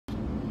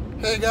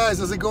Hey guys,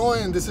 how's it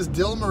going? This is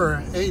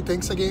Dilmer. Hey,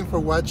 thanks again for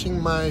watching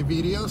my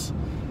videos.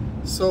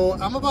 So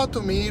I'm about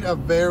to meet a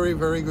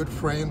very good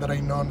friend that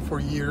I've known for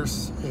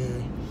years.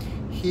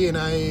 He and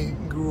I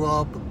grew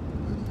up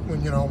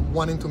when,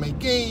 wanting to make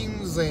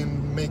games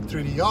and make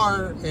 3D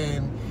art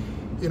and,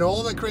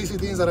 all the crazy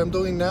things that I'm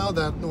doing now.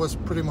 That was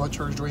pretty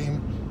much our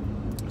dream.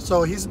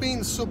 So he's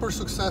been super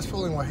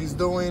successful in what he's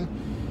doing.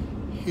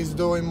 He's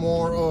doing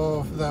more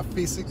of the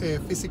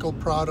physical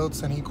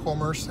products and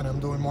e-commerce, and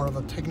I'm doing more of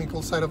the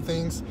technical side of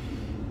things.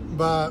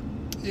 But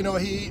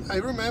I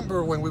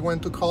remember when we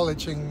went to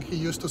college, and he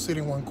used to sit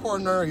in one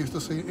corner, I used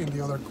to sit in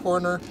the other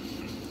corner,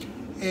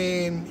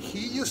 and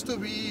he used to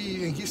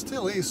be, and he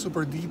still is,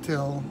 super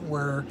detailed,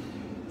 where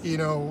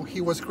he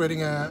was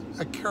creating a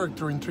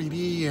character in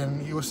 3D,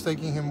 and it was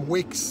taking him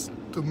weeks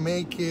to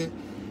make it,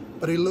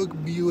 but it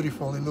looked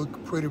beautiful. It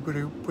looked pretty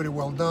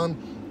well done.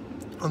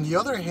 On the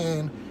other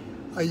hand,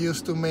 I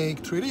used to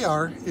make 3D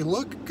art. It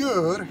looked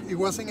good. It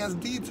wasn't as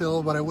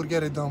detailed, but I would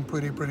get it done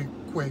pretty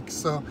quick.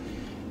 So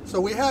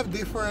we have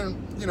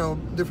different,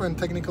 different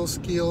technical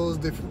skills,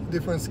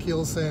 different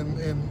skills,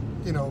 and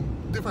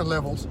different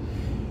levels.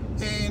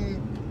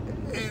 And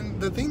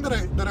the thing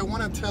that I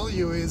want to tell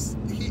you is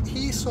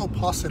he's so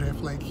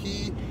positive. Like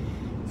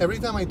every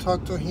time I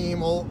talk to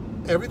him,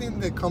 everything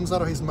that comes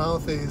out of his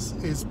mouth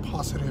is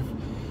positive.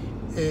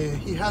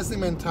 He has the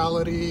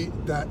mentality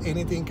that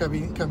anything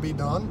can be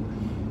done.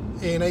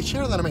 And I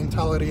share that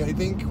mentality. I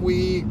think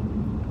we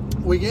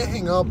get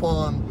hung up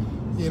on,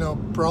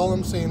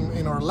 problems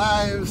in our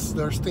lives.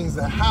 There's things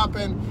that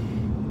happen,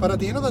 but at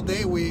the end of the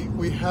day,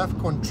 we have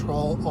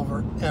control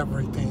over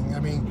everything. I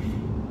mean,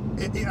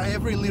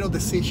 every little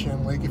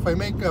decision. Like if I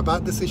make a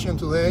bad decision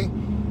today,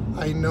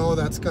 I know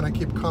that's gonna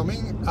keep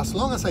coming, as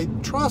long as I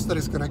trust that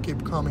it's gonna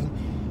keep coming.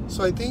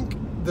 So I think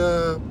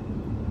the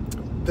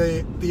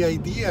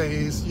idea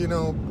is,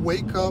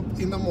 wake up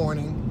in the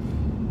morning,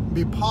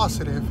 be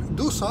positive,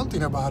 do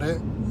something about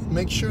it,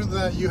 make sure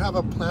that you have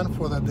a plan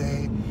for the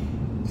day,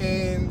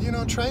 and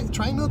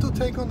try not to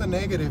take on the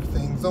negative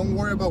things. Don't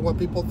worry about what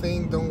people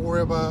think, don't worry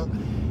about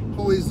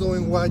who is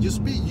doing what.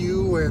 Just be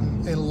you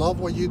and love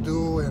what you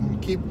do, and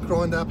keep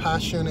growing that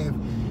passion.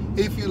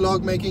 If you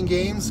love making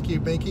games,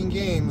 keep making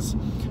games.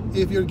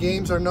 If your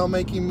games are not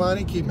making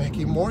money, keep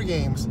making more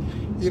games.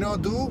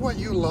 Do what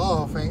you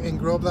love and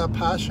grow up that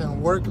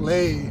passion. Work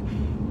late.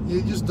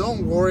 You just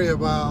don't worry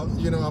about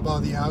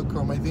about the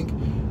outcome. I think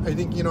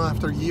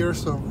after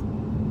years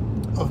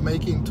of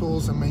making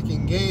tools and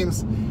making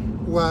games,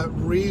 what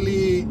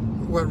really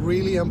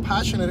I'm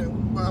passionate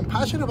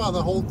about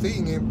the whole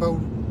thing. But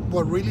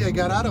what really I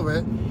got out of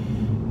it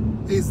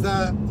is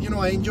that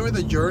I enjoy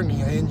the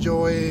journey. I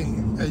enjoy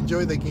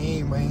the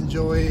game. I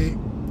enjoy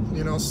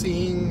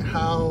seeing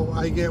how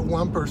I get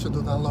one person to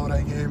download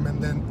a game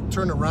and then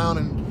turn around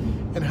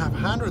and have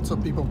hundreds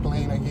of people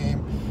playing a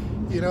game.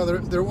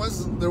 There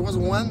was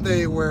one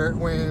day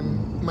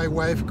when my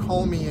wife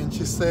called me and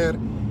she said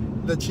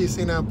that she's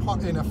in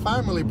a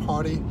family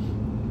party,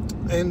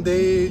 and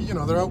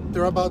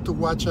they're about to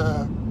watch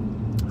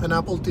an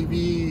Apple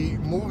TV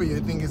movie,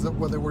 I think is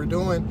what they were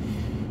doing.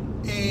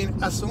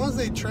 And as soon as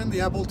they turned the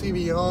Apple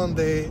TV on,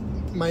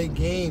 my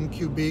game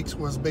Cubix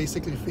was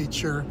basically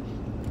featured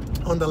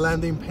on the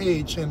landing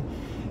page,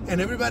 and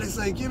everybody's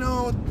like,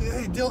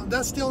 hey,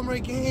 that's still my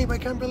game. I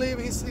can't believe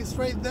he's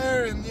right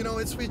there, and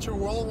it's featured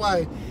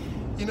worldwide.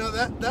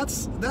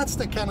 That's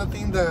the kind of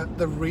thing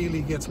that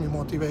really gets me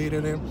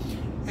motivated,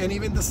 and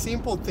even the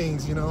simple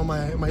things.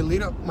 My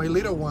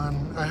little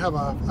one, I have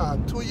a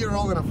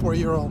 2-year-old and a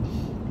 4-year-old.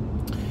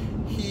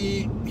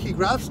 He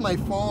grabs my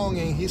phone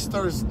and he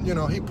starts,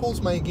 he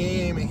pulls my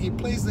game and he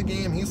plays the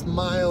game. He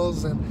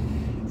smiles, and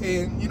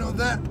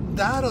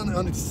that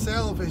on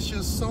itself is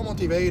just so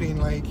motivating.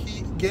 Like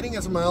getting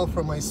a smile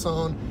from my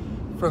son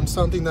from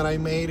something that I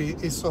made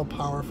is so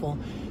powerful.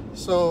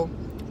 So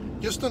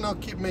just to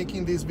not keep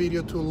making this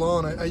video too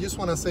long, I just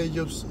want to say,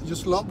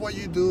 just love what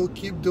you do,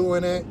 keep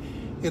doing it.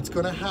 It's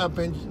gonna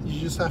happen. You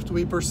just have to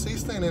be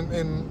persistent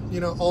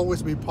and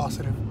always be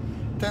positive.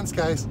 Thanks,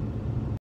 guys.